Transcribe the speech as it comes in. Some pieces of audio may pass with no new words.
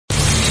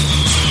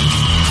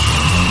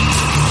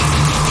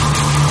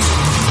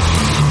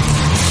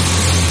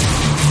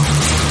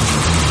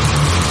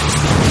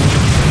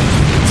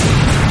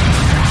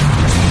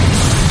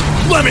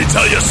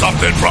tell you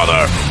something,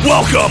 brother.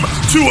 Welcome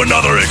to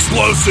another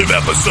explosive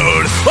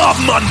episode of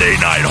Monday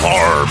Night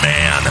Horror,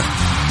 man.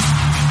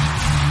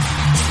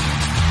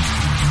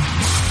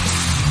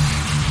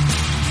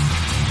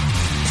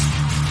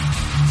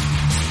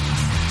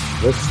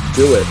 Let's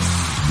do it.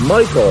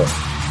 Michael,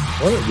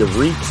 why don't you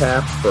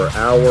recap for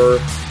our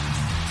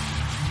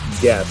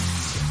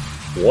guests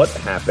what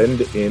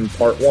happened in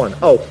part one?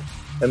 Oh,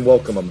 and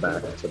welcome them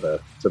back to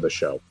the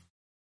show.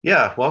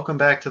 Yeah, welcome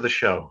back to the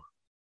show.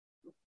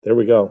 There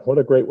we go. What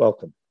a great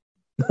welcome.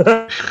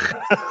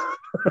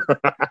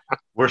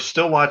 We're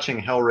still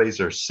watching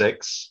Hellraiser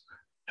 6,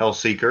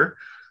 Hellseeker.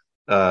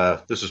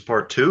 This is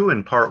part 2.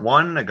 In part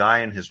 1, a guy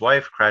and his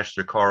wife crashed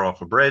their car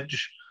off a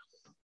bridge.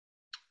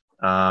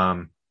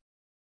 The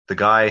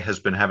guy has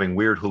been having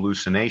weird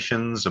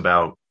hallucinations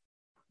about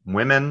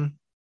women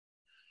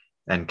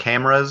and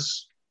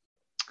cameras.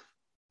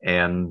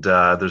 And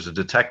there's a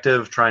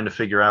detective trying to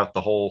figure out the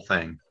whole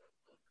thing.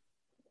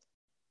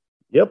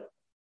 Yep.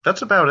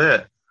 That's about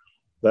it.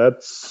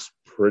 That's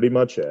pretty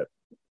much it.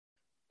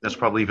 That's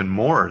probably even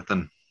more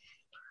than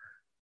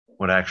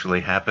what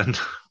actually happened.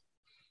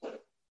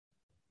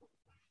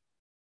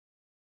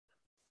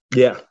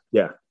 Yeah.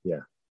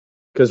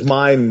 Because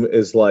mine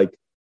is like,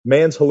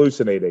 man's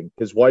hallucinating.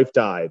 His wife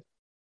died.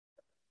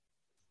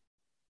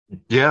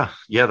 Yeah,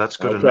 that's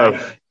good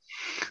enough.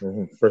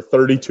 For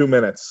 32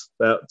 minutes,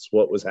 that's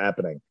what was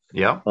happening.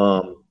 Yeah.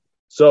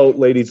 So,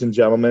 ladies and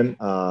gentlemen,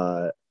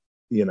 however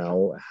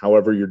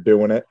you're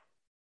doing it,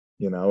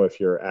 if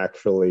you're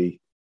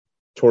actually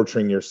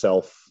torturing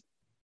yourself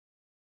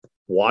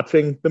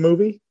watching the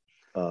movie,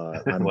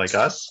 like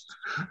us.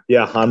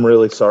 Yeah, I'm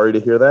really sorry to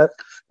hear that.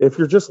 If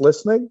you're just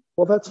listening,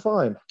 well, that's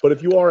fine. But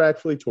if you are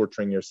actually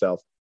torturing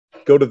yourself,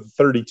 go to the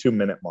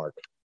 32-minute mark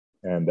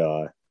and,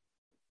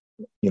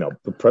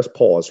 press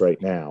pause right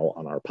now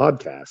on our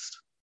podcast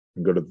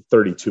and go to the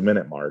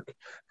 32-minute mark.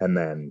 And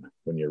then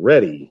when you're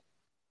ready,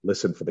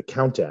 listen for the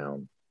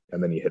countdown.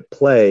 And then you hit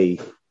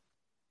play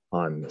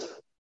on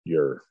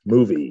your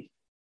movie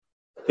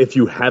if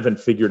you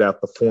haven't figured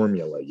out the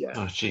formula yet.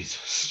 Oh,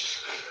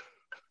 Jesus.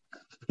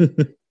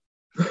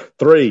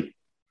 3,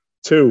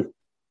 2,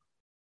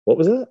 what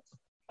was that?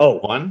 Oh,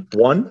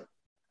 1,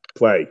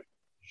 play.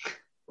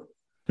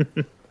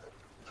 Getting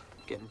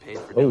paid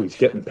for he's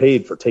getting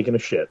paid for taking a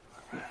shit.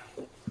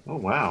 Oh,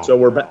 wow. So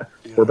we're back.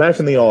 We're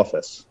back in the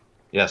office.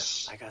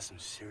 Yes. I got some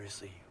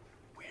seriously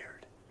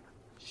weird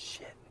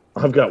shit.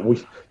 I've got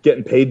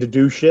getting paid to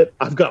do shit.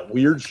 I've got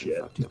weird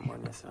shit. Fucked you up more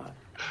than I thought.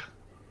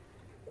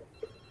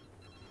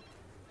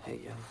 Hey,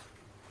 yo.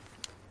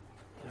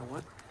 You know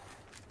what?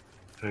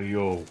 Hey,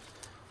 yo.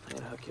 I'm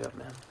gonna hook you up,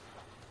 man.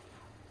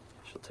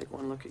 She'll take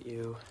one look at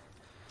you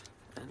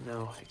and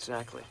know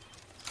exactly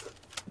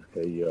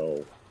Hey,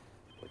 yo.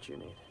 what you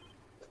need.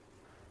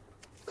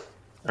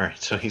 All right,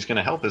 so he's going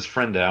to help his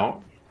friend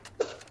out.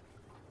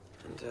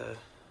 And,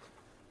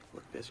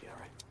 look busy, all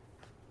right?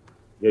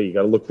 Yeah, you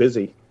got to look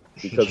busy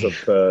because of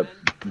the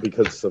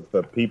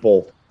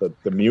people, the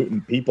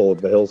mutant people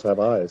of the Hills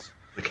Have Eyes.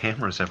 The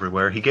cameras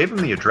everywhere. He gave him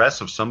the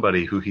address of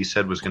somebody who he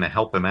said was going to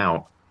help him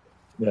out.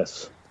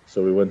 Yes.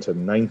 So we went to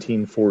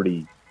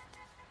 1940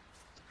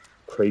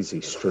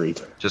 Crazy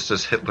Street. Just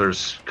as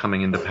Hitler's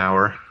coming into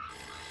power.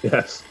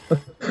 Yes.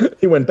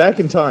 He went back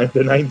in time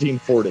to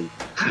 1940.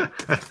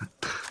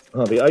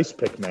 Oh, the Ice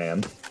Pick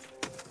Man.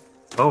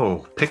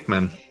 Oh,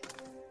 Pikmin.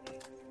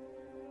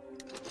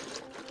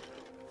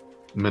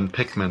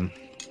 Pikmin.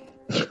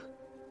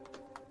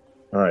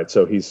 All right,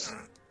 so he's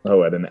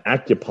at an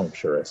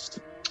acupuncturist.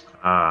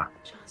 Ah.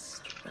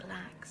 Just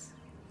relax.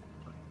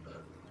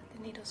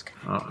 The needles can.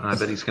 Oh, I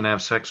bet he's going to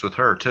have sex with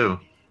her, too.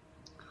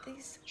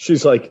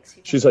 She's like,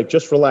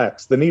 just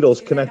relax. The needles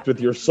connect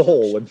with your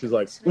soul. And she's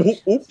like,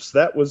 oops,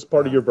 that was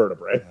part of your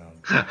vertebrae.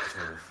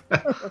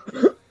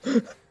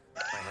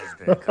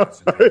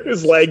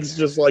 His legs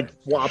just like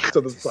flop to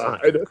the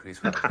side.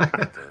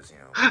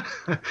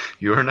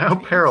 You are now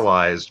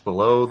paralyzed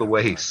below the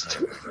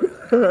waist.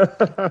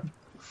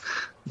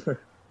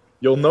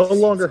 You'll no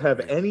longer have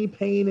any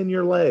pain in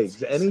your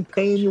legs. Any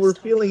pain you were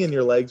feeling in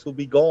your legs will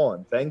be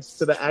gone, thanks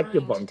to the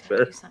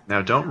acupuncture.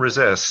 Now don't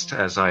resist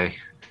as I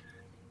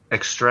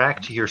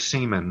extract your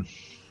semen.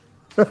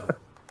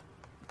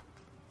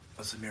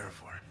 What's the mirror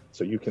for?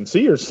 So you can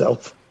see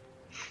yourself.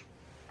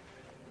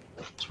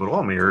 That's what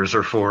all mirrors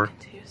are for.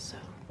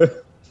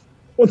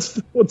 What's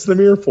the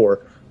mirror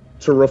for?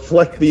 To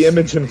reflect the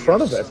image in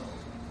front of it.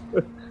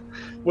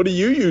 What do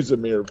you use a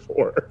mirror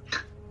for?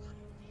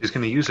 He's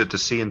going to use it to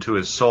see into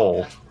his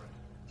soul.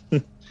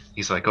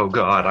 He's like, oh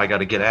God, I got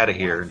to get out of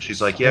here. And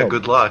she's like, yeah,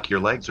 good luck.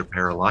 Your legs are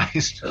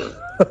paralyzed.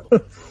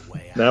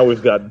 Now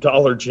we've got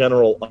Dollar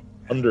General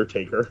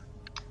Undertaker.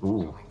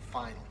 Ooh.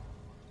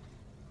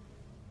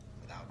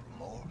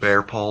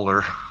 Bear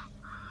Pauler.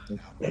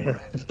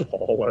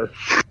 Baller.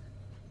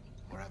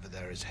 Wherever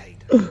there is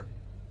hate,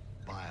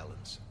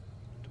 violence,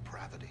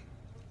 depravity,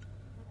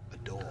 a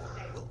door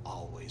will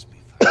always be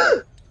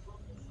found.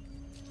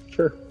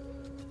 Sure.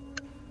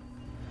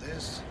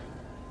 This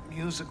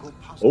musical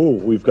puzzle. Oh,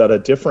 we've got a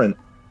different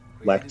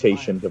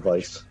lactation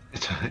device.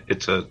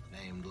 It's a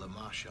named Le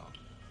Marchand.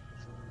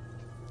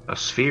 a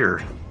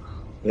sphere.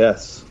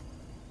 Yes.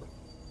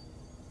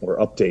 We're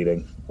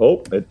updating.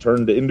 Oh, it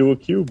turned into a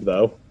cube,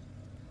 though.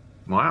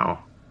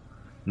 Wow.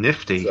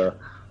 Nifty. So,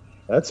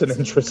 that's an So we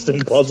interesting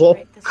need to puzzle.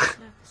 separate the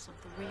surface of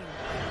the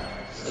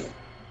ring.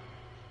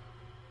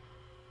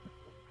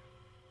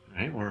 All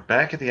right, we're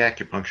back at the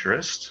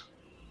acupuncturist,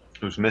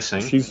 who's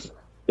missing.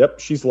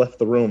 She's left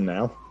the room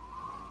now.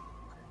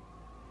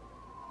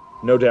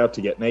 No doubt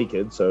to get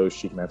naked so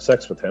she can have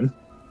sex with him.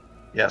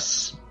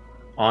 Yes,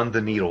 on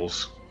the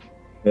needles.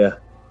 Yeah.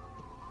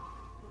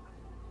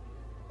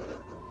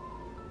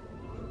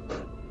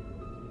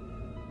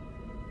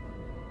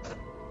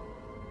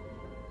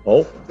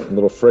 Oh, a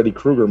little Freddy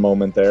Krueger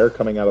moment there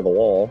coming out of the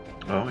wall.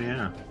 Oh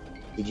yeah.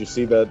 Did you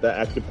see the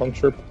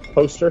acupuncture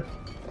poster?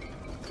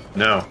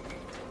 No.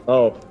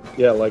 Oh,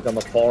 yeah, like on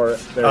the far...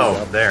 There you Oh,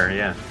 go. there,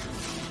 yeah.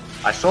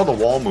 I saw the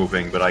wall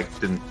moving, but I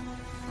didn't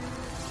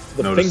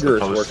The notice the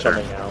fingers were poster.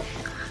 coming out.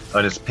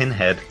 On his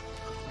pinhead,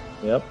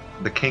 Yep.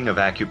 the king of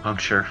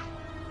acupuncture.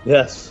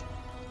 Yes.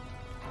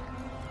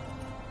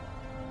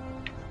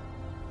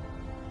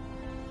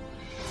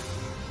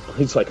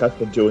 He's like, I've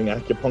been doing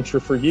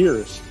acupuncture for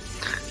years.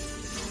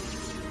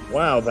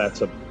 Wow,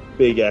 that's a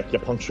big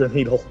acupuncture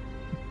needle.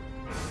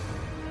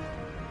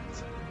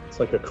 It's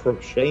like a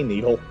crochet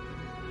needle.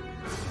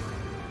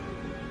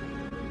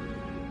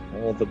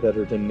 All the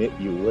better to knit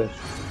you with.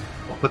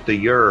 We'll put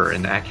the "ur"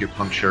 in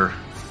acupuncture.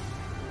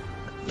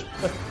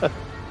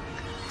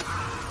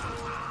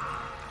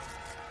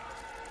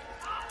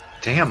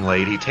 Damn,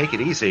 lady, take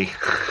it easy.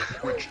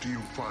 Which do you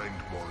find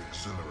more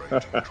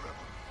exhilarating, Trevor?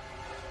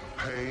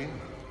 The pain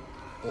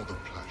or the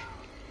pleasure?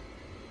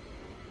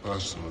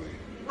 Personally,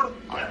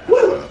 I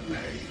prefer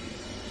pain.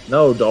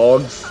 No,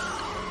 dogs. Dogs.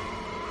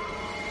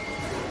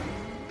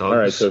 All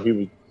right, so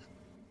he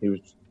was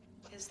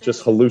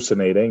just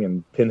hallucinating,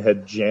 and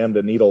Pinhead jammed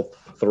a needle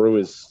through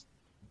his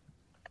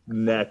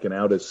neck and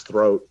out his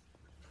throat.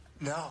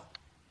 No.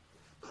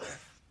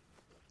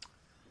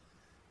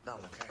 No, I'm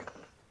okay.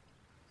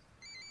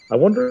 I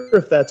wonder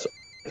if that's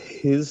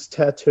his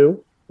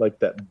tattoo, like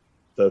the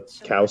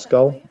cow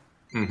skull.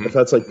 Mhm. If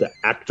that's like the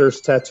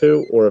actor's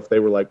tattoo, or if they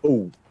were like,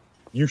 "Oh,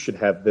 you should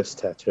have this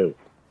tattoo."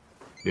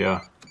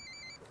 Yeah.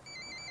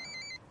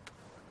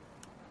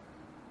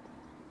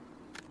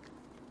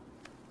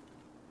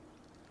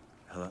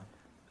 Hello?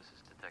 This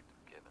is Detective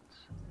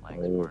Gibbons,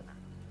 Lang's Oh. partner.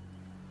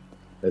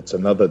 It's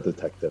another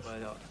detective. But I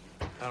don't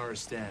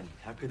understand.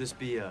 How could this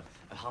be a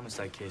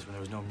homicide case when there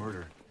was no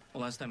murder?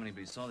 Well, last time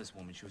anybody saw this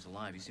woman, she was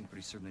alive. You seem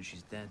pretty certain that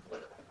she's dead.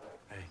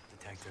 Hey,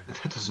 detective.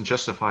 That doesn't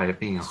justify it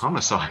being a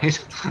homicide.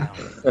 In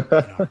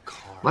our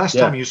car. Last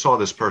Yeah. time you saw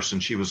this person,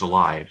 she was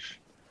alive.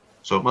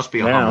 So it must be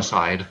a Now.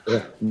 homicide.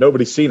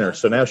 Nobody's seen her,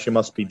 so now she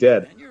must be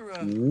dead. And you're,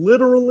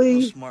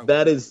 Literally,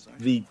 that is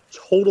the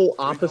total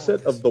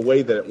opposite of the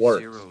way that it works.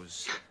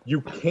 zeros.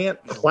 You can't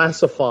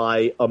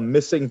classify a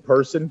missing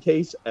person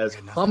case as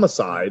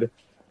homicide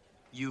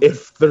You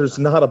if there's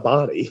not a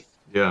body.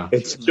 Yeah.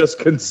 It's just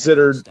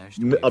considered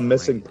a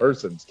missing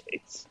persons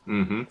case.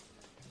 Mm-hmm.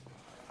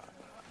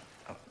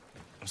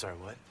 I'm sorry,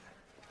 what?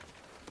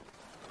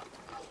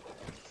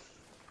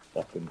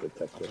 Fucking Don't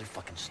play detective.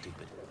 fucking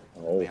stupid.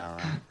 Oh, We are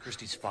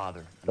Christie's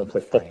father. don't another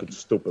play Frank, fucking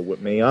stupid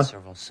with me, huh?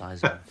 Several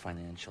sizable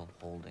financial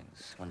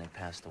holdings when they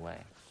passed away.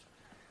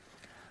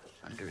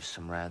 Under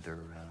some rather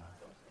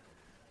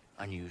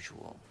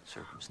unusual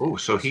circumstances. Oh,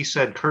 so he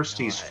said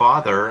Kirsty's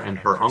father and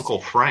her uncle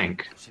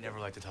Frank. She never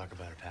liked to talk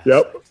about her past.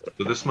 Yep.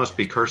 So this must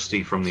be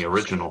Kirsty from the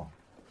original.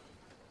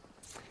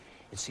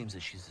 It seems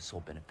that she's the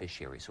sole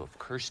beneficiary, so if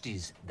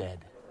Kirsty's dead,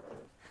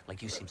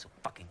 like you seem so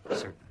fucking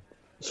certain,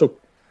 So,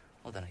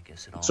 well then I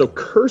guess it all...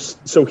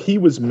 so he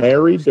was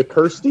married to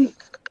Kirsty?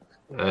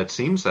 It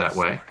seems that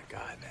way.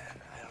 God,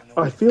 man, I don't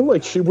know. I feel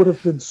like she would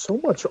have been so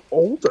much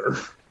older.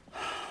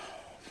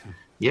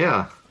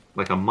 Yeah,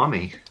 like a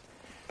mummy.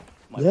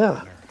 My Yeah.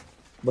 partner,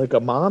 Like a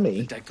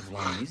mommy. Detective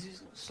Long, he's a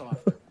little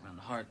softer around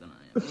the heart than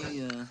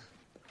I am.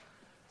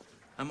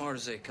 I'm hard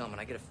as they come, and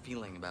I get a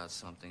feeling about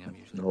something. I'm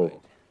usually right.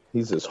 Oh,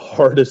 he's as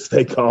hard as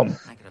they come.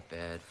 I get a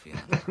bad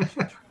feeling.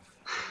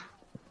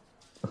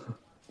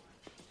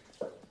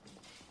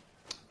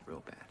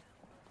 Real bad.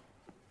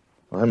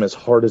 I'm as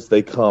hard as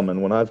they come,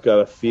 and when I've got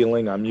a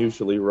feeling, I'm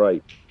usually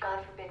right.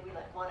 God forbid we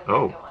let one of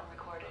Oh. them go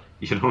unrecorded.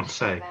 You don't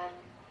say.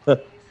 Man, please.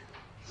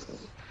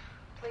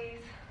 Please.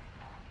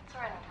 It's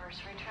our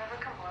anniversary,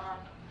 Trevor. Come on.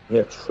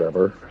 Yeah,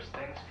 Trevor. First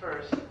things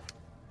first.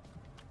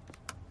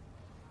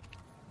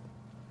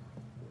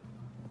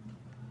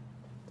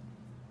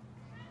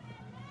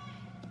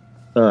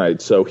 All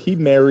right, so he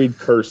married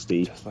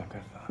Kirsty. Just like I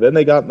thought. Then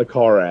they got in the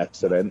car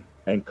accident,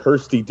 and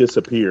Kirsty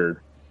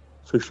disappeared.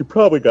 So she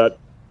probably got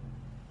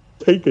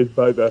taken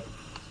by the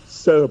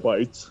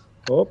Cenobites.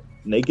 Oh,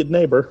 naked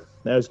neighbor.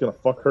 Now he's gonna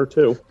fuck her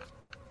too.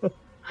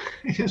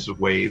 His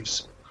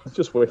waves.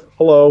 Just wait.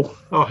 Hello.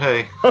 Oh,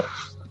 hey.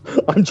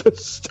 I'm just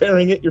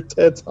staring at your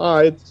tits.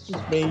 Hi, it's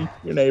just me, your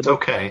It's neighbor.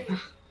 okay. Hey,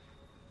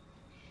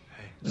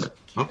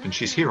 Oh, and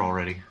she's here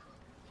already.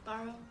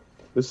 Borrow.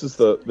 This is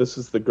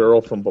the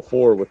girl from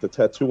before with the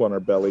tattoo on her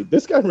belly.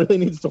 This guy really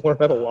needs to learn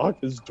how to lock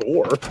his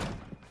door.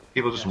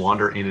 People just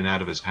wander in and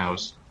out of his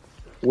house.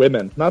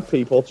 Women, not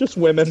people, just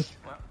women.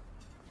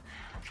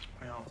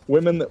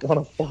 Women that want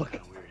to fuck.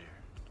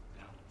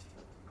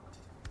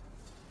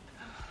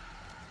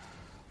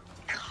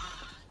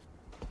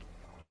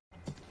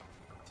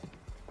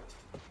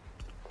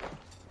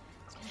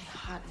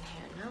 Hot in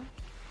here, no?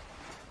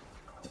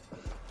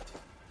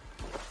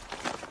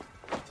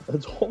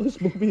 That's all this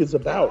movie is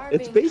about.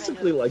 It's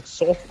basically like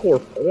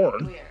softcore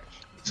porn.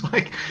 It's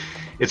like,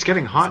 it's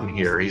getting hot in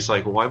here. He's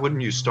like, why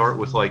wouldn't you start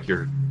with like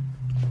your,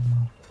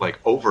 like,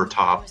 over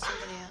top?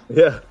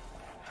 Yeah.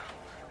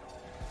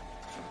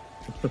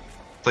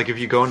 It's like if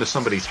you go into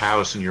somebody's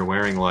house and you're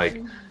wearing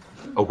like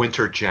a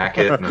winter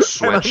jacket and a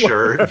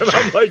sweatshirt. And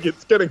I'm like,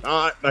 it's getting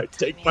hot, and I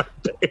take my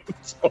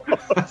pants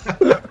off.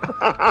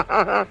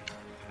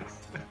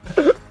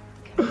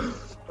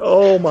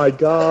 Oh my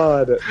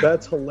god,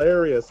 that's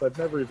hilarious. I've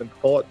never even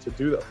thought to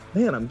do that.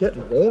 Man, I'm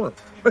getting warm.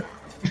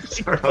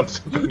 Start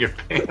unzipping your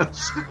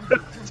pants.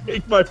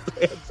 Take my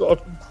pants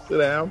off and sit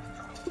down.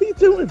 What are you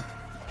doing?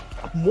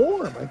 I'm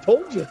warm, I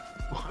told you.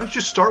 Why don't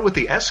you start with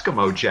the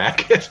Eskimo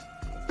jacket?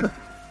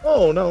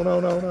 Oh, no.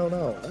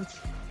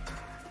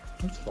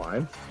 That's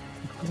fine.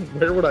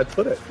 Where would I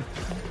put it?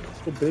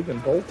 It's so big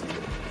and bulky.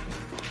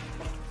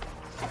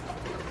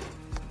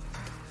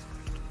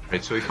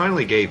 Right, so he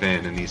finally gave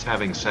in, and he's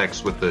having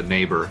sex with the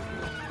neighbor.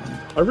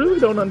 I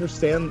really don't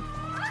understand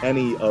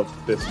any of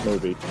this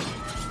movie.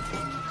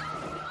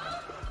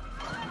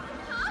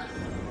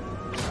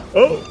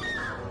 Oh!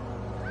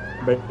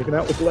 Making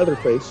out with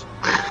Leatherface.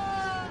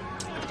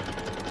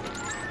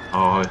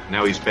 Oh,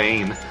 now he's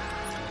Bane.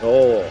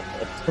 Oh.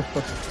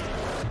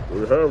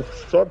 We have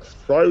such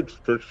sights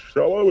to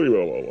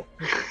show.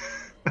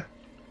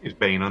 Is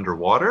Bane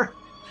underwater?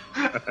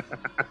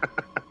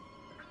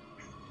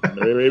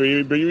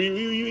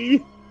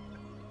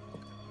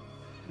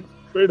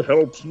 It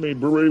helps me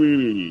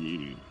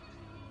breathe.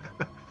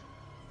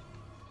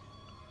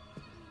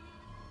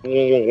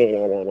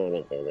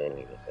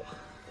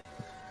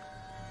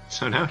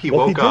 So now he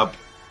woke up,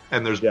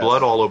 and there's Yes.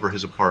 blood all over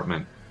his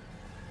apartment.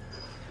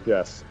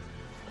 Yes.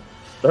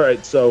 All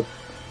right, so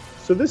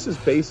this is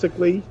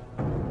basically...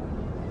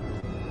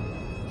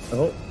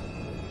 Oh.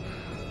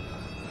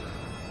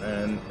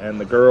 And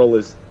the girl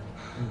is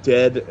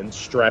dead and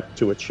strapped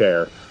to a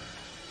chair.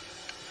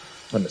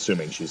 I'm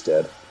assuming she's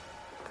dead.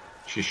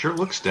 She sure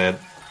looks dead.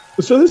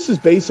 So this is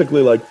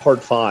basically like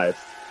part 5.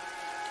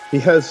 He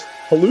has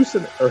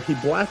he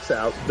blacks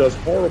out, does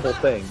horrible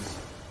things,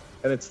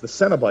 and it's the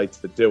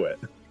Cenobites that do it.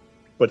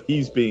 But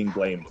he's being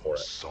blamed for it.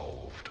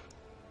 Solved.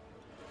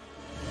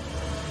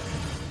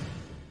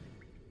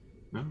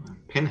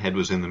 Pinhead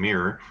was in the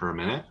mirror for a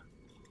minute.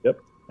 Yep.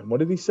 And what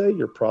did he say?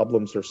 Your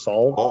problems are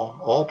solved?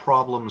 All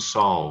problems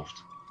solved.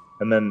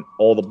 And then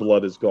all the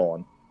blood is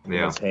gone. In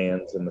Yeah. his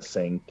hands in the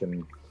sink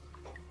and...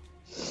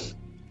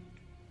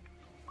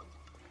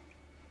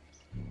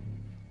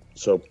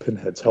 So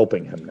Pinhead's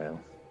helping him now.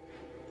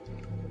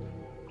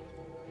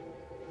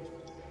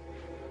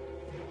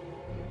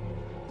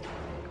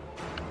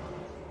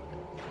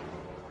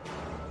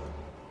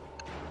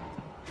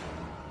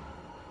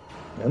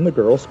 And the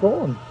girl's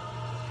gone.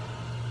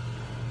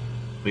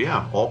 But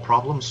yeah, all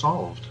problems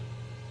solved.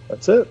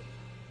 That's it.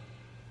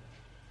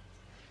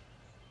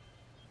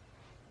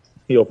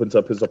 He opens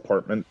up his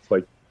apartment,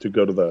 like, to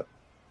go to the,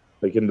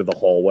 like, into the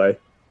hallway,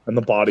 and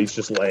the body's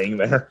just laying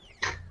there.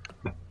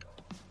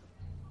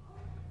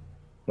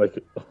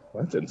 Like, oh,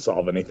 that didn't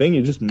solve anything.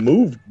 You just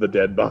moved the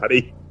dead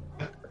body.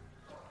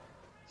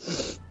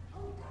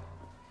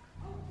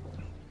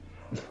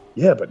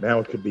 Yeah, but now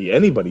it could be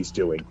anybody's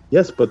doing.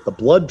 Yes, but the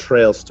blood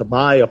trails to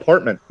my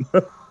apartment.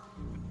 All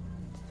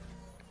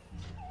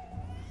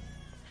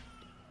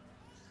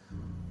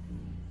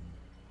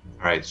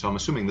right, so I'm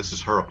assuming this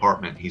is her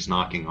apartment he's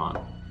knocking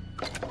on.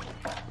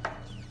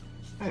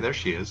 Hey, there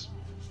she is.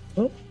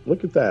 Oh,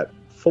 look at that.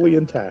 Fully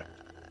intact.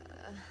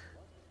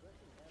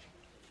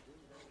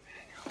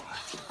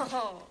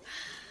 Oh,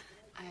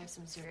 I have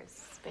some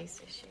serious space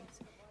issues.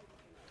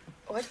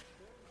 What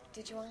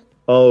did you want?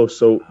 Oh,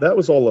 so that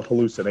was all a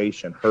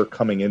hallucination, her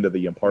coming into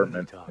the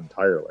apartment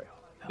entirely.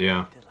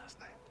 Yeah.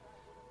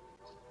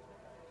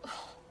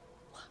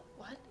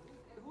 What?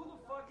 Who the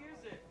fuck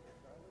is it?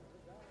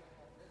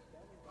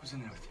 Who's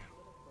in there with you?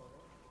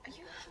 Are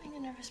you having a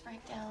nervous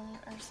breakdown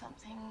or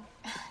something?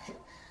 Hey,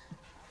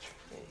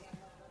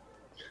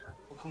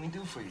 what can we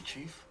do for you,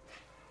 Chief?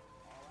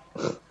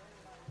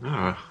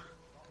 Ah.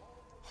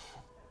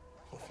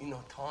 If you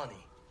know Tawny,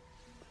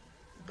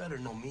 you better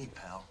know me,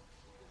 pal.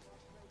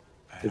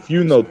 If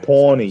you know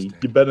Tawny,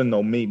 you better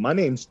know me. My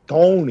name's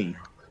Tony.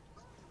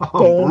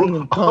 Tony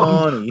and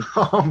Tawny.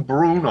 I'm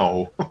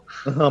Bruno.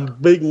 I'm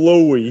Big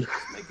Louie.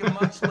 Make it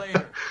much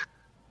later.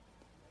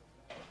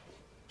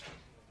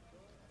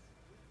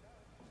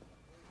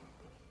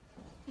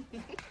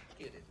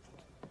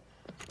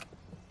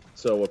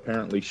 So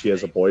apparently she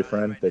has a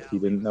boyfriend that he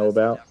didn't know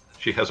about.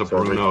 She has a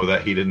Bruno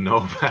that he didn't know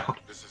about.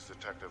 This is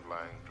Detective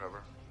Lang,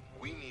 Trevor.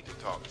 We need to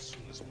talk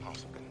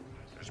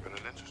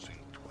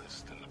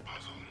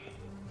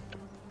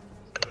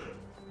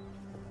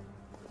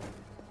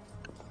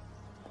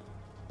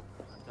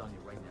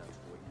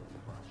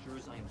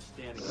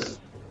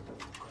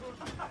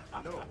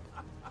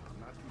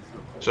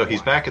So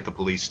he's back at the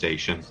police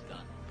station.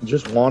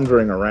 Just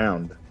wandering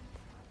around.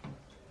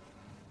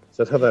 Is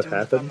that how that Doing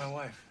about happened? my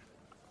wife.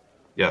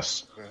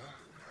 Yes.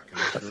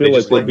 I They feel like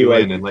just they'd let be you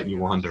like, in and let you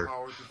wander.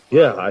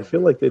 yeah, I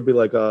feel like they'd be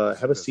like,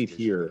 have a seat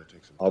here.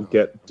 I'll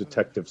get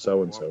Detective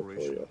So-and-so for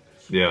you.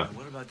 Yeah.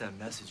 What about that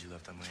message you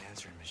left on my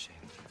answering machine?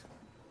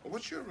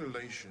 What's your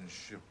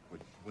relationship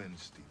with Gwen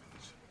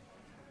Stevens?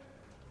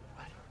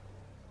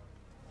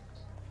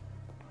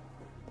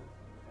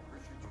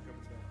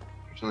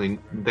 Actually,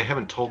 they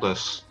haven't told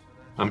us.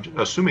 I'm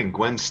assuming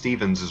Gwen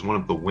Stevens is one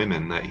of the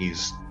women that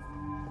he's.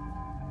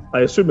 I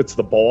assume it's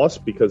the boss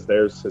because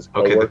there's his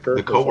Okay, coworker.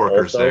 the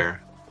coworker's also.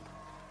 there.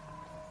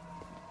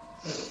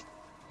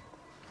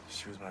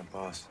 She was my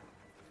boss.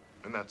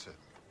 And that's it.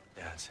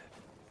 Yeah, that's it.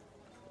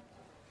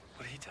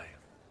 What did he tell you?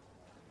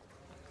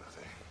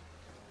 Nothing.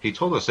 He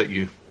told us that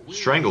you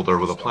strangled her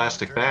with a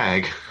plastic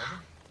bag.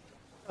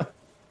 You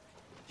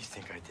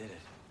think I did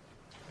it?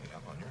 Hey,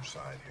 I'm on your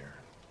side here.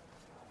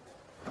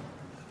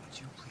 Would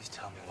you please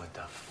tell me what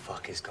the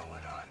fuck is going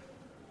on?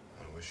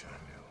 I wish I knew.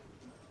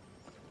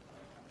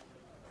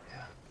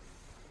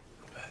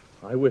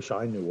 I wish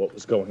I knew what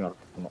was going on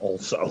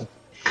also.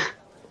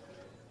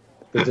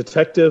 The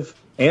detective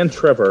and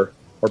Trevor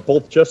are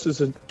both just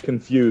as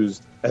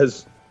confused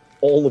as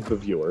all of the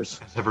viewers.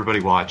 Is everybody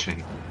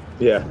watching?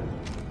 Yeah.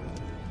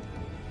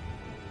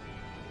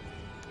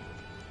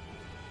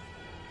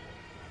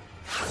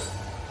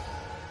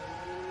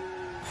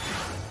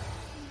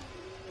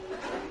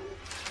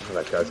 Oh,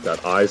 that guy's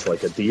got eyes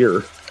like a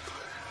deer.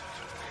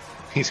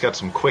 He's got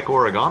some quick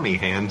origami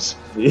hands.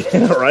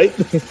 Yeah, right?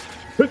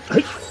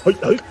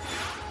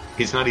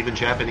 He's not even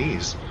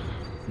Japanese.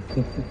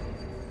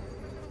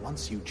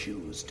 Once you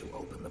choose to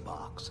open the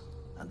box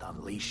and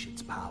unleash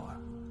its power,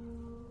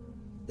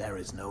 there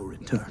is no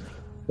returning.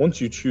 Once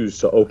you choose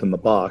to open the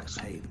box,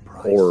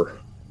 or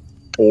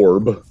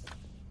orb,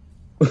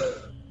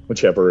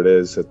 whichever it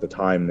is at the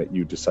time that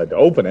you decide to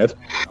open it,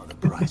 Oh, the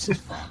price is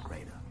far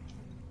greater.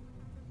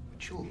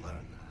 But you'll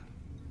learn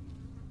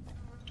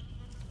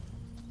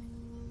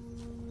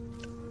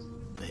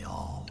that. They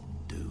all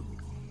do.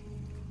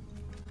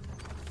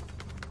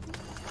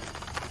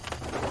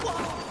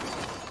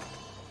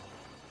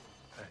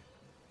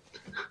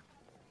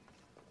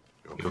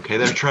 You okay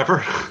there,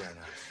 Trevor?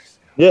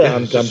 yeah,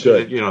 I'm Just,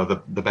 good. You know,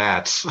 the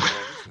bats.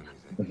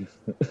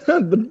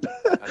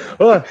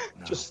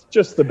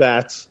 Just the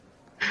bats.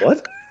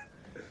 What?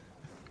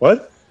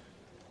 What?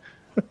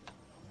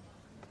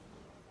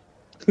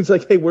 He's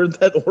like, hey, where'd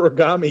that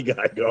origami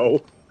guy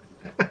go?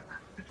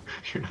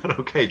 You're not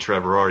okay,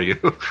 Trevor, are you?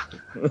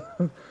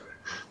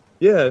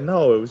 Yeah,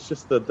 no, it was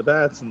just the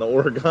bats and the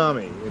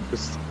origami. It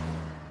just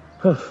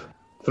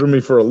threw me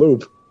for a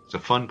loop. It's a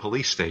fun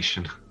police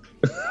station.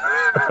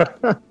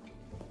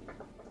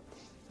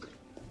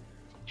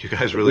 You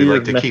guys really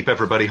like to keep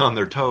everybody on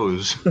their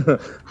toes.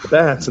 The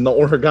bats and the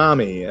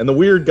origami and the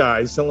weird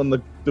guy selling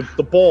the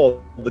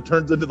ball that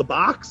turns into the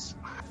box.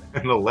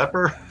 And the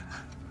leper?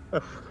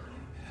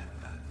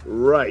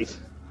 Right.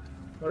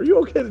 Are you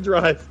okay to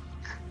drive?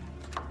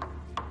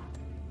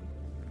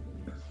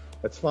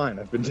 That's fine.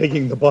 I've been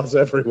taking the bus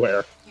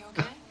everywhere. You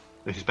okay?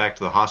 He's back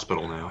to the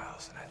hospital now.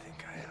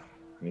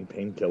 Any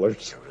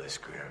painkillers? You really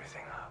screwed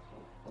everything up.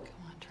 Come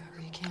on, Trevor.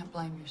 You can't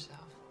blame yourself.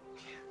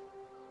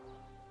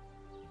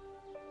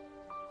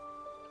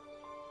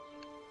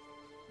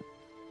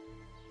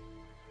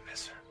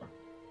 Miss her.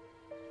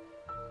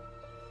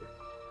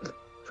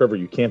 Trevor,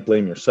 you can't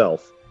blame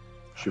yourself.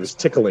 She was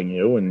tickling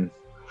you and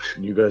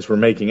you guys were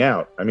making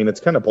out. I mean, it's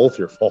kind of both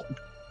your fault.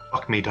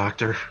 Fuck me,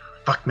 doctor.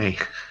 Fuck me.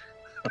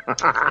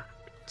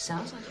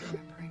 Sounds like you're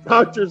remembering.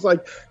 Doctor's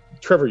like,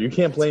 Trevor, you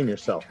can't blame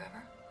yourself.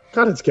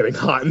 God, it's getting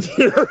hot in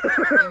here.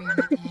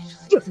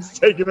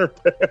 Just taking her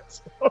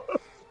pants off.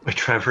 Wait,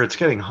 Trevor, it's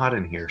getting hot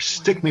in here.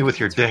 Stick me with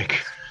your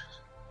dick.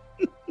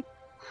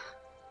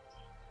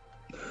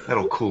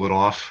 That'll cool it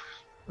off.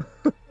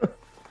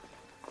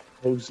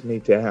 Hose me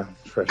down,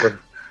 Trevor.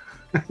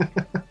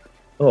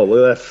 Oh,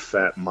 look at that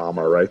fat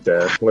mama right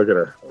there. Look at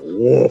her.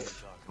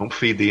 Woof. Don't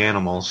feed the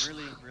animals.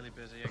 Really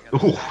busy. I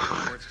got Ooh.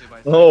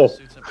 Oh.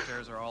 suits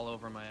upstairs are all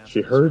over my ass.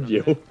 She heard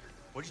you.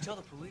 What'd you tell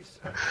the police?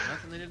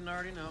 Nothing they didn't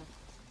already know.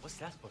 What's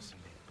that supposed to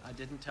mean? I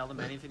didn't tell them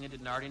anything they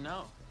didn't already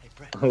know. Hey,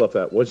 Brett. I love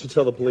that. What'd you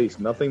tell the police?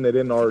 Nothing they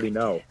didn't already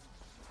know.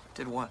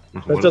 Did what?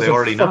 That What did they doesn't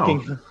already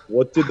know?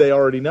 What did they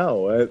already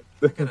know?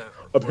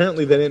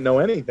 Apparently they didn't know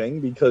anything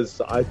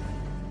because I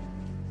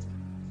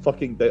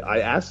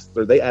asked,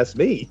 or they asked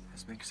me.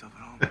 Just make yourself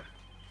at home.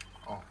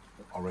 Oh,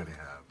 already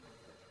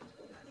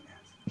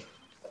have.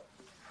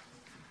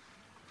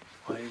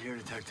 Why are you here,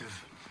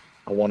 detective?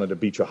 I wanted to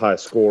beat a high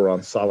score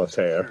on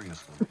solitaire.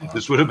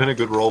 This would have been a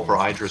good role for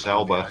Idris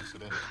Elba.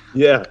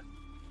 Yeah.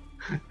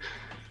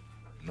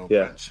 No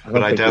Yeah. bench.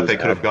 But I think doubt he they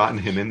was could have out. gotten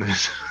him in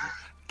this.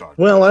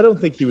 Well, I don't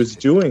think he was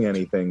doing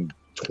anything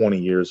 20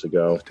 years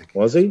ago.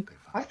 Was he?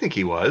 I think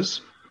he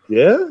was.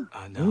 Yeah? No.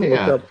 Let me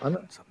Yeah. look up.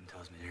 Something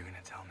tells me you're gonna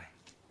tell me.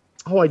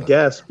 Oh, I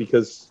guess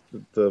because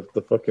the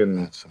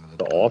fucking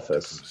the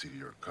office. See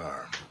your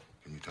car.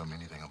 Can you tell me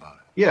anything about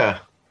it? Yeah.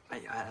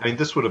 I mean,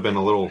 this would have been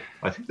a little.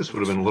 I think this would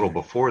have been a little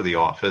before The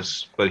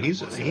Office, but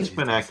he's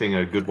been acting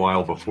a good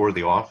while before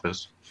The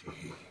Office.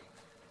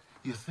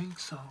 You think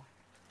so?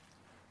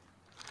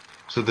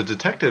 So the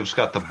detective's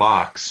got the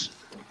box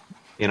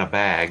in a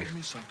bag. Give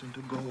me something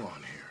to go on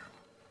here.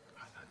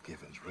 I got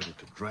Givens ready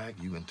to drag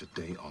you in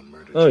today on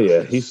murder. Oh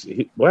yeah, he's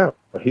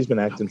been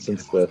acting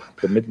since the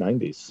mid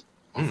 '90s.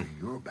 Over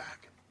your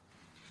back.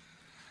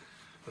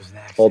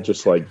 All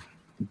just like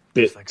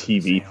bit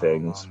TV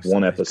things.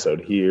 One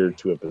episode here,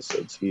 2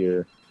 episodes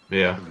here.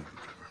 Yeah. I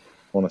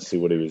want to see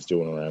what he was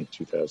doing around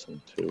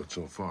 2002. But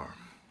so far,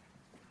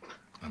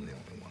 I'm the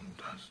only one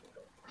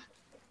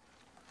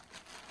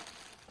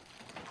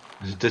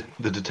who does.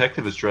 The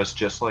detective is dressed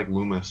just like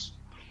Loomis.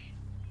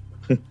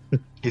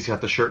 He's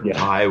got the shirt and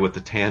tie with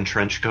the tan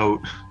trench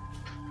coat.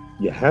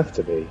 You have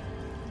to be.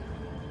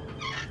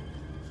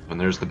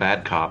 And there's the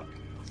bad cop.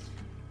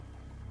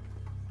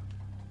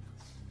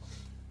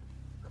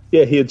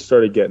 Yeah, he had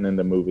started getting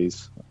into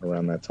movies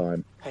around that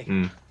time.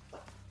 Hey.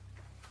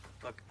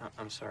 Look,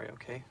 I'm sorry,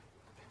 okay?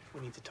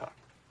 We need to talk.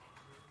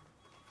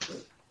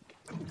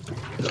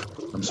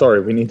 I'm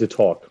sorry, we need to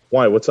talk.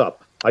 Why? What's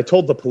up? I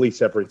told the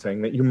police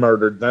everything, that you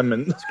murdered them,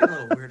 and... It's getting a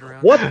little weird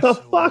around What here, the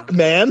so, fuck,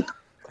 man?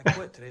 I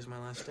quit. Today's my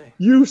last day.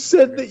 You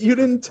said that you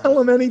didn't tell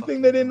them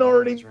anything they didn't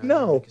already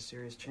know. Make a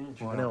serious change.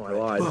 Well, no, I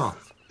lied. Well,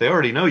 they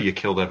already know you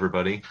killed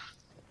everybody.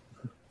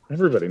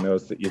 Everybody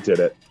knows that you did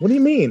it. What do you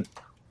mean?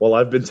 Well,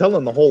 I've been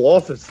telling the whole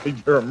office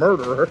that you're a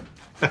murderer.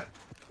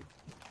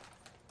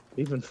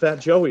 Even Fat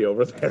Joey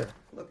over there.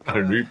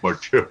 I need my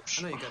chips.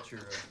 I know you got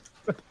your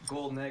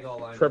golden egg all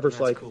lined Trevor's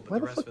up, like, cool, why but the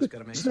the rest fuck of us did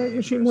gotta make the some snack name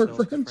machine for work for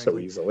ourselves, him so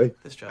frankly, easily?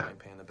 This job ain't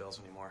paying the bills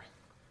anymore.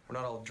 We're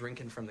not all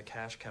drinking from the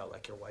cash cow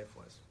like your wife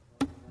was.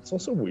 It's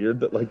also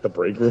weird that, like, the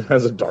break room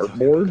has a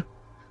dartboard.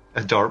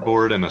 A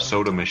dartboard and a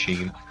soda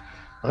machine.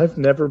 I've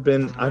never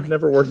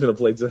worked in a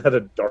place that had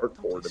a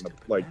dartboard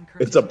in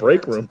it's a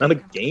break room, not a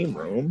game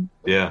room.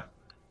 Yeah.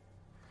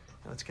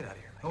 Now, let's get out of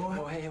here.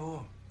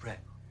 Oh, Brett.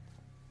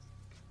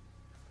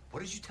 What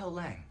did you tell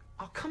Lang?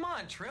 Oh, come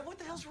on, Trev. What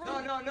the hell's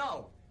wrong?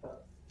 No.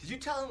 Did you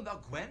tell him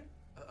about Gwen?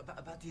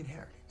 About the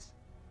inheritance?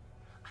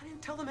 I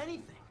didn't tell them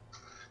anything.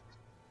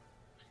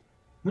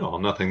 No,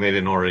 nothing they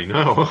didn't already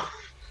know.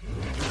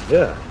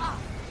 Yeah.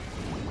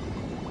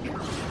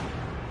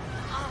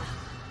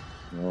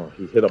 Oh,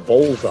 he hit a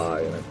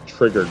bullseye and it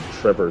triggered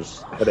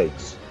Trevor's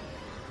headaches.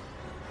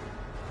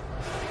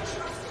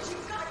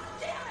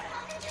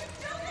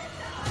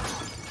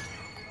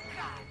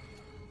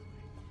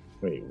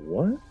 Wait,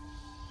 what?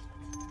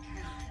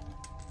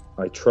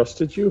 I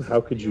trusted you?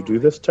 How could you do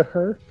this to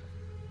her?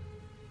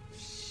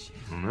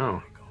 I don't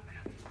know.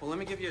 Well, let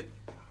me give you...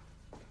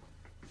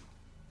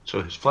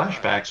 So his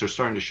flashbacks are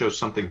starting to show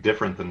something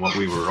different than what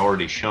we were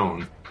already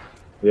shown.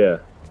 Yeah.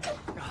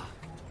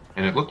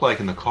 And it looked like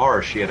in the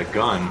car she had a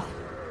gun.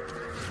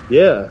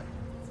 Yeah.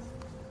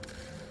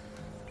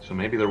 So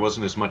maybe there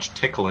wasn't as much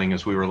tickling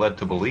as we were led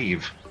to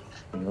believe.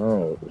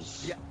 No, it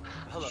was,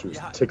 she was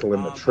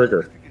tickling the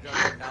trigger.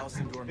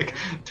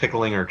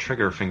 Tickling her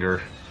trigger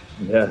finger.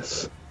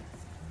 Yes.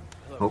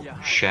 Oh,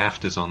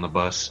 Shaft is on the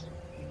bus.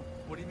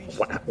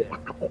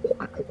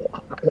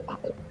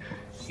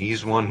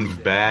 He's one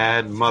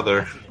bad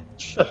mother.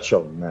 Shut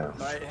your mouth.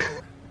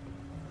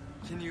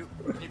 Can you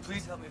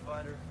please help me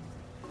find her?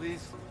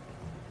 Please?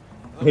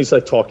 He's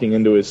like talking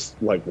into his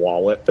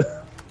wallet.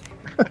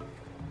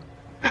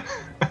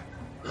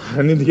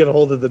 I need to get a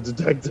hold of the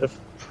detective.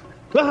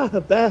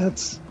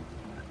 Bats.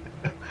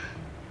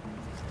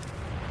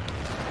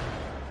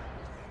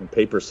 The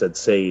paper said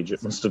sage.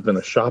 It must have been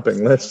a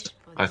shopping list.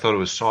 I thought it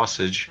was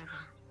sausage.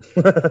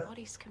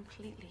 Body's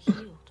completely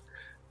healed.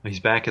 He's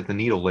back at the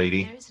needle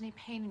lady. There isn't any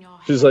pain in your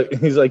head.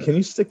 He's like, can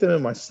you stick them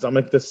in my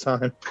stomach this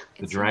time?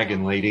 The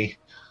dragon lady.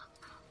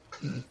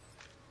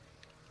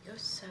 Your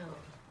soul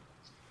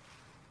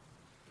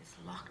is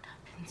locked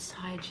up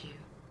inside you,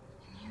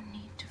 and you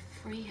need to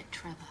free it,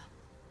 Trevor.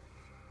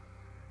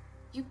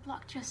 You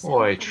blocked yourself.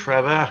 Boy,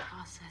 Trevor.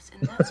 Process,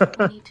 and that's what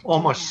we need to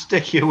Almost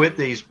stick you with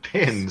these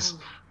pins.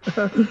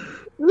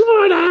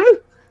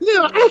 Righto!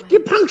 Little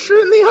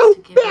acupuncture in the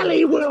old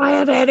belly will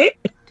have at it.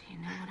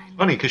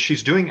 Funny, because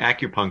she's doing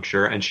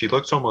acupuncture and she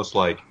looks almost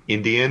like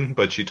Indian,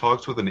 but she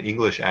talks with an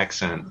English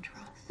accent.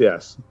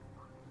 Yes.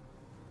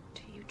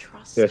 Do you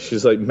trust Yeah,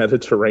 she's like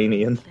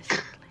Mediterranean.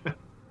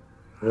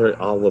 Very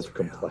olive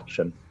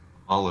complexion.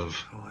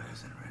 Olive. Boy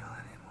isn't real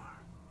anymore.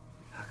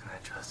 How can I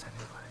trust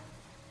anybody?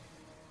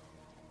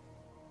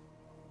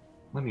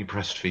 Let me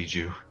breastfeed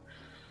you.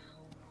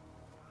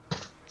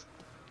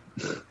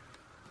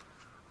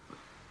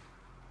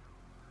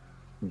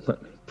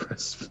 Let me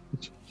breastfeed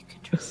you. You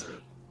can trust me.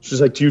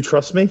 She's like, do you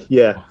trust me?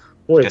 Yeah.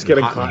 Boy, it's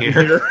getting hot in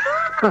here.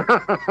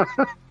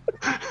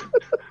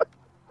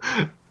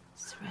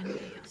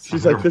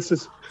 She's like, this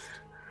is...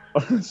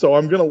 So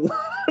I'm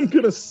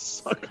gonna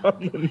suck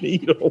on the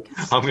needles.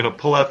 I'm gonna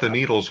pull out the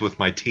needles with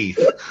my teeth.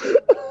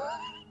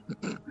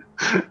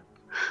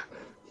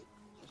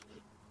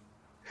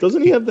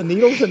 Doesn't he have the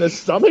needles in his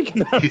stomach?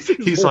 Now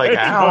He's like,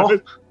 ow.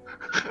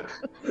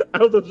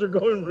 Ow, those are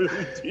going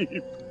really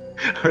deep.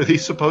 Are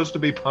these supposed to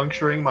be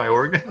puncturing my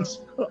organs?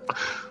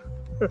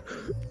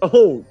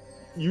 Oh,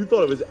 you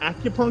thought it was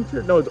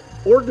acupuncture? No, it's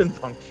organ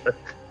puncture.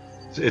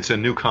 It's a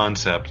new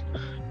concept.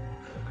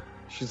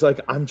 She's like,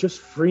 I'm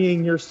just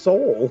freeing your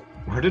soul.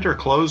 Where did her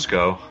clothes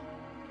go?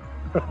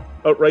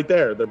 Oh, right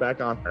there. They're back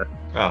on her.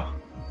 Oh.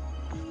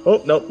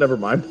 Oh, nope, never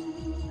mind.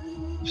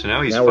 So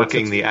now he's Now we're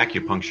fucking the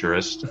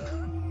acupuncturist.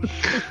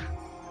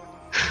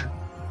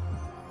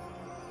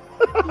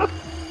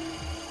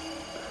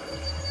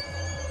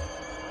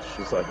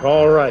 She's like,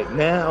 all right,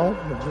 now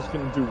I'm just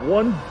going to do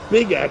one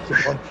big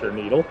acupuncture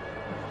needle.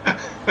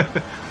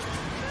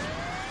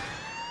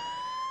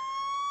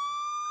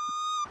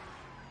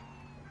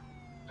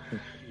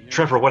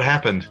 Trevor, what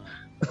happened?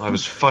 I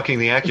was fucking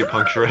the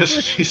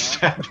acupuncturist. She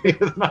stabbed me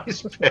with an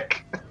ice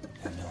pick.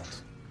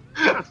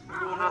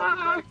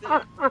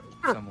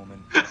 Some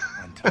woman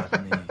on top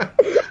of me,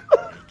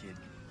 naked,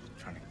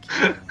 trying to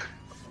kill me.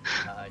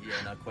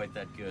 Yeah, not quite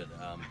that good.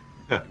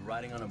 You're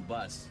riding on a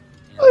bus,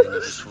 and then you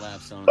just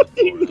collapse on the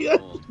floor.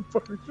 Cold.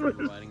 You're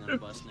riding on a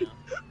bus now?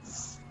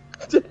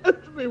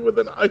 Stabbed me with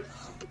an ice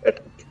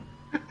pick.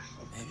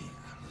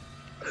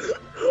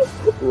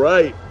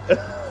 Right.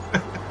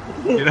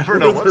 You never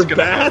know what's With going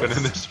her to happen bats?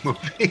 in this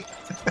movie.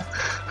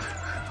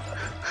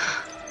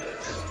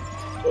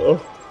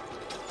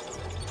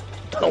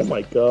 Oh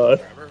my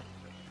god.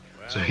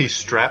 So he's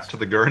strapped to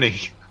the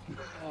gurney.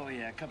 Oh,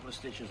 yeah, a couple of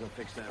stitches will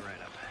fix that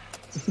right up.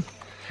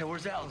 Hey,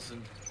 where's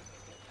Allison?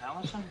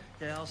 Allison?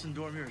 Yeah, Allison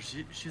Dormier.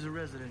 She's a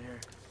resident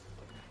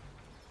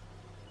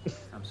here.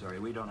 I'm sorry,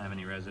 we don't have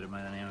any resident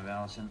by the name of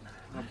Allison.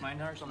 Look, my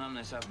nurse will numb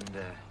this up and,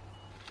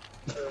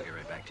 I'll get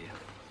right back to you.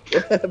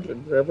 What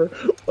happened, Trevor?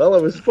 Well, I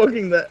was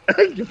fucking the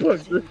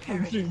acupuncture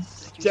and she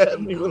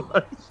stabbed me with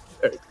an ice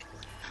pick.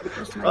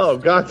 Oh,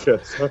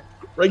 gotcha. So,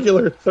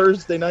 regular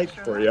Thursday night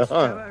for you,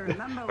 huh?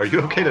 Are you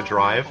okay to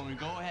drive?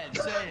 Go ahead,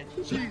 say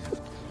it.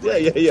 Jesus.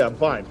 Yeah, I'm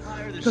fine.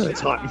 God, it's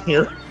hot in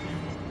here.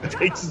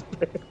 Takes his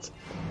pants.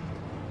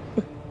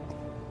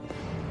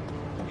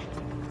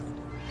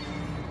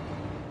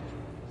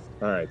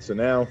 Alright, so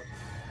now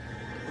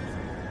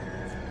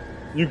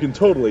you can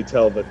totally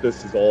tell that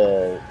this is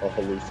all a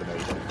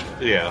hallucination.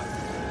 Yeah.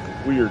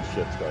 Weird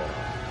shit's going on.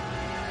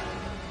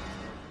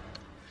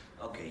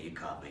 Okay, you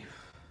caught me.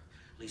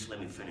 At least let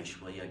me finish,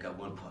 will you? I got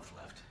one puff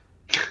left.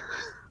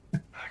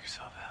 Knock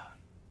yourself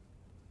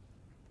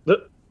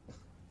out.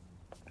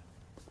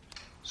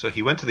 So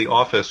he went to the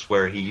office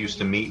where he used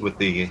to meet with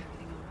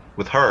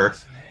her.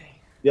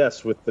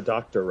 Yes, with the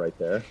doctor right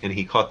there. And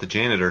he caught the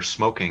janitor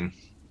smoking.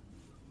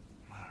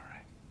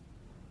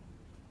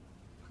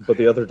 But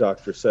the other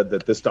doctor said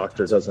that this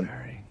doctor doesn't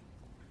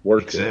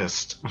work.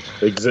 Exist.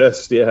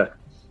 Exist, yeah.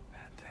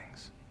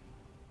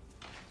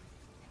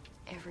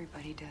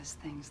 Everybody does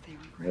things they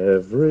regret.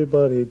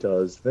 Everybody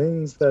does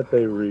things that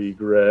they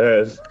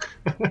regret.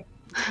 Well,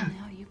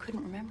 now you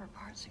couldn't remember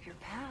parts of your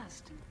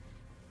past. And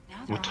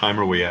now What time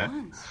are we at?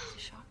 it's a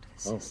shock to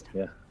the Oh, system.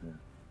 yeah. You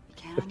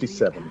can't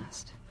 57. undo your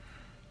past.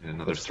 In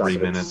another We'll stop 3 it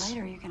at- minutes.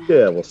 Later, you're gonna Yeah,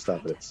 have we'll to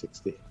stop it at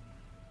 60.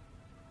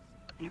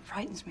 And it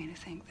frightens me to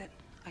think that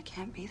I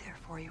can't be there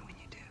for you when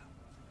you do.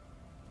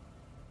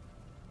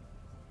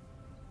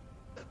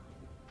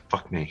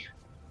 Fuck me.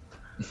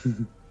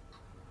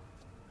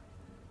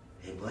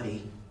 Hey,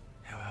 buddy.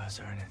 Yeah, well, I was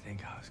starting to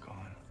think I was going,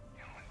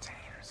 insane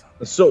or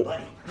something. So,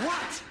 Buddy,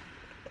 what?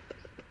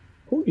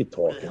 who are you Who the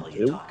talking hell are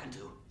you to? talking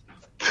to?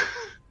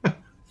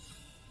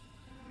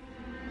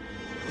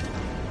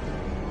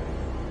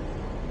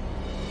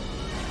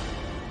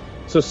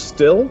 So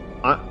still,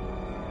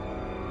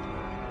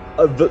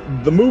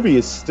 the movie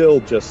is still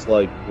just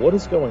like, what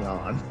is going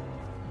on?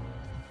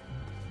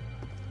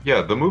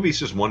 Yeah, the movie's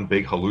just one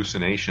big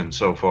hallucination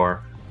so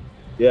far.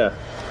 Yeah,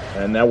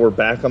 and now we're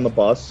back on the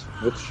bus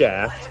with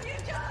Shaft.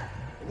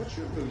 What's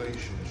your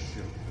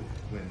relationship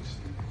with Gwen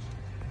Stevens?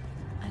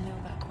 I know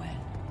about Gwen.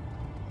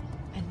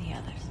 And the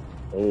others.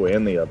 Oh,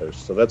 and the others.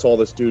 So that's all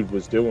this dude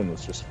was doing,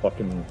 was just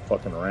fucking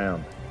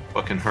around.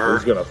 Fucking I her.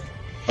 was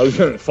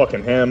gonna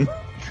fucking him.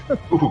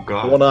 Oh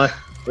god.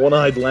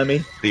 One-eyed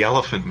Lemmy. The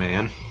Elephant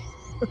Man.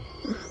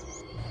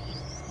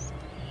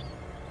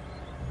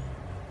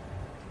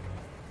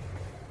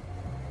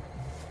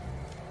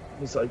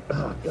 He's like,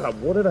 oh god,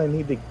 what did I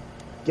need to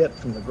get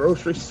from the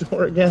grocery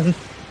store again?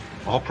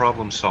 All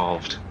problems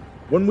solved.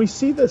 When we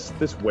see this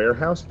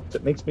warehouse,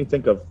 it makes me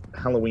think of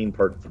Halloween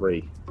Part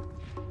 3.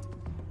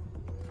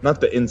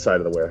 Not the inside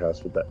of the warehouse,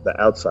 but the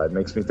outside.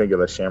 Makes me think of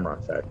the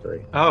Shamrock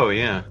Factory. Oh,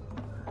 yeah.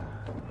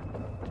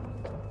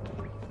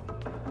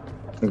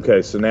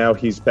 Okay, so now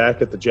he's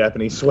back at the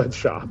Japanese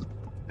sweatshop.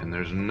 And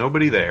there's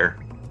nobody there.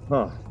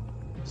 Huh.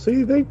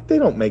 See, they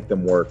don't make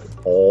them work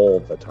all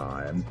the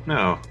time.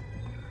 No.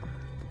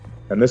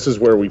 And this is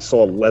where we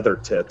saw Leather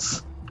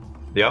Tits.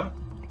 Yep.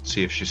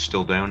 See if she's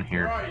still down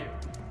here. Where are you?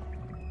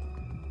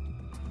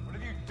 What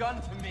have you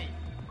done to me?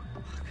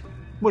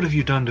 What have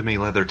you done to me,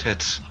 Leather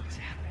Tits?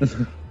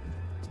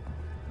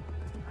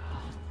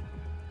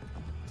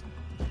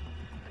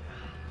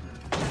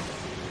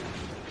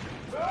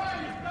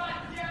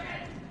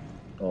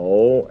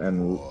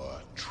 and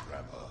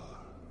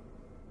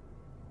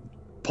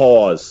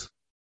pause.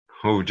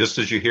 Oh, just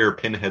as you hear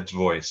Pinhead's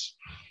voice.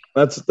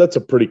 That's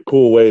a pretty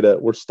cool way to.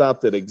 We're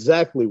stopped at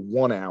exactly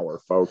 1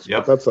 hour, folks.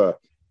 Yep. But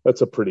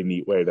that's a pretty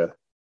neat way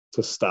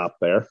to stop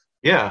there.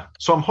 Yeah,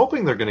 so I'm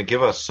hoping they're going to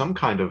give us some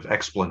kind of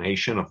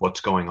explanation of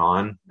what's going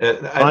on.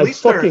 I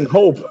fucking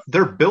hope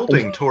they're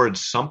building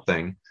towards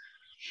something.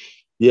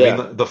 Yeah, I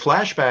mean, the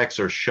flashbacks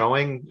are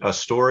showing a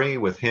story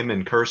with him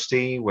and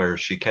Kirsty where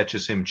she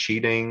catches him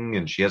cheating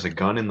and she has a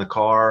gun in the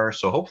car.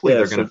 So hopefully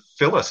they're going to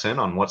fill us in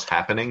on what's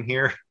happening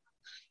here.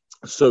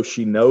 So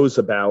she knows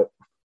about.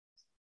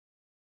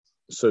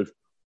 So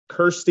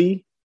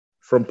Kirsty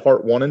from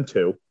part 1 and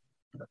 2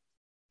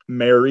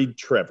 married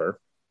Trevor.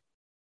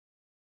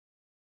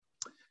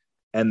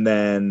 And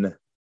then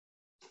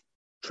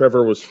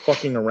Trevor was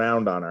fucking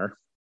around on her.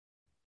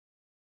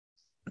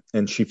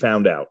 And she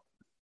found out.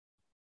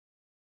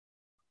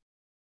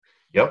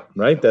 Yep.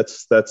 Right?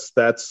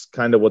 That's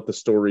kind of what the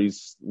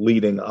story's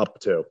leading up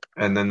to.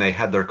 And then they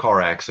had their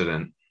car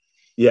accident.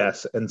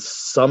 Yes. And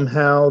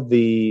somehow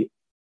the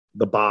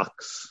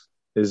box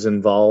is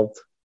involved.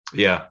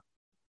 Yeah.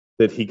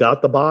 That he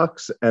got the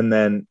box, and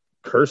then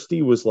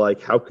Kirsty was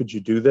like, how could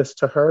you do this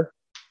to her?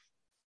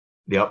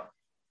 Yep.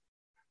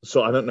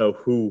 So I don't know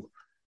who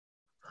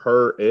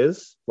her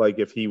is. Like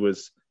if he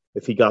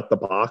got the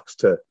box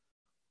to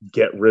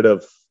get rid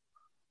of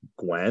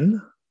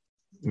Gwen.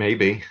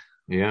 Maybe.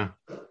 Yeah.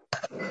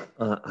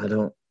 I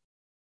don't.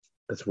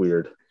 That's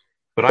weird.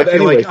 But I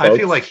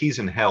feel like he's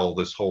in hell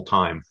this whole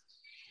time.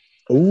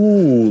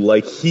 Ooh,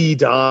 like he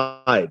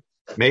died.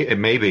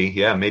 Maybe,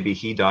 yeah. Maybe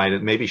he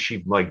died. Maybe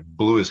she like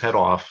blew his head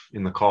off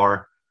in the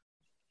car.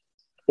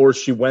 Or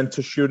she went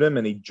to shoot him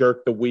and he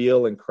jerked the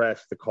wheel and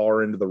crashed the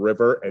car into the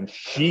river and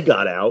she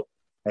got out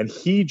and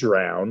he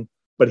drowned,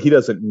 but he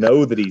doesn't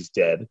know that he's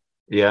dead.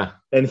 Yeah.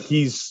 And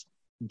he's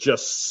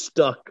just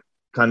stuck,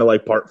 kind of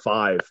like part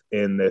 5,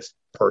 in this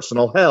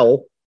personal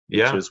hell,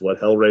 which is what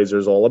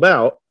Hellraiser's all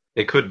about.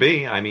 It could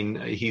be. I mean,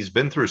 he's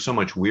been through so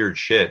much weird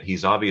shit.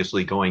 He's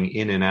obviously going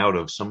in and out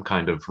of some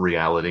kind of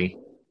reality.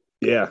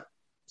 Yeah.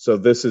 So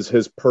this is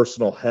his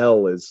personal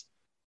hell, is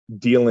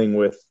dealing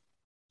with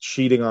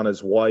cheating on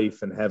his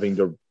wife and having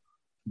to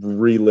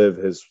relive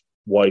his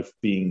wife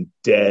being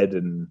dead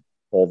and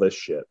all this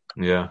shit.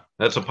 Yeah,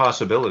 that's a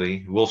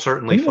possibility. We'll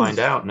certainly find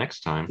out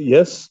next time.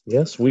 Yes,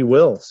 we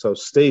will. So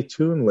stay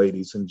tuned,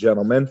 ladies and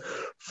gentlemen,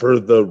 for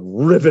the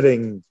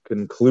riveting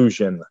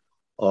conclusion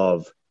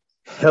of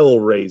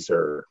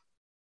Hellraiser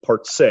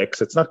Part 6.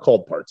 It's not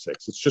called Part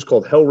 6. It's just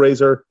called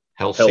Hellraiser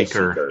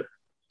Hellseeker.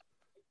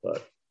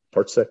 But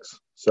Part 6.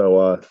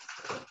 So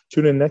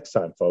tune in next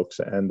time, folks.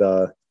 And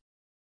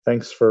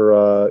thanks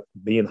for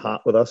being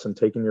hot with us and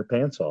taking your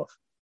pants off.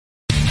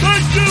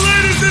 Thank you,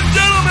 ladies and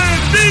gentlemen.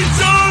 Be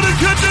sure to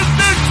catch us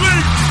next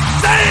week.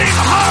 Same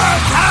horror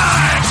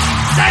time.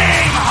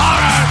 Same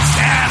horror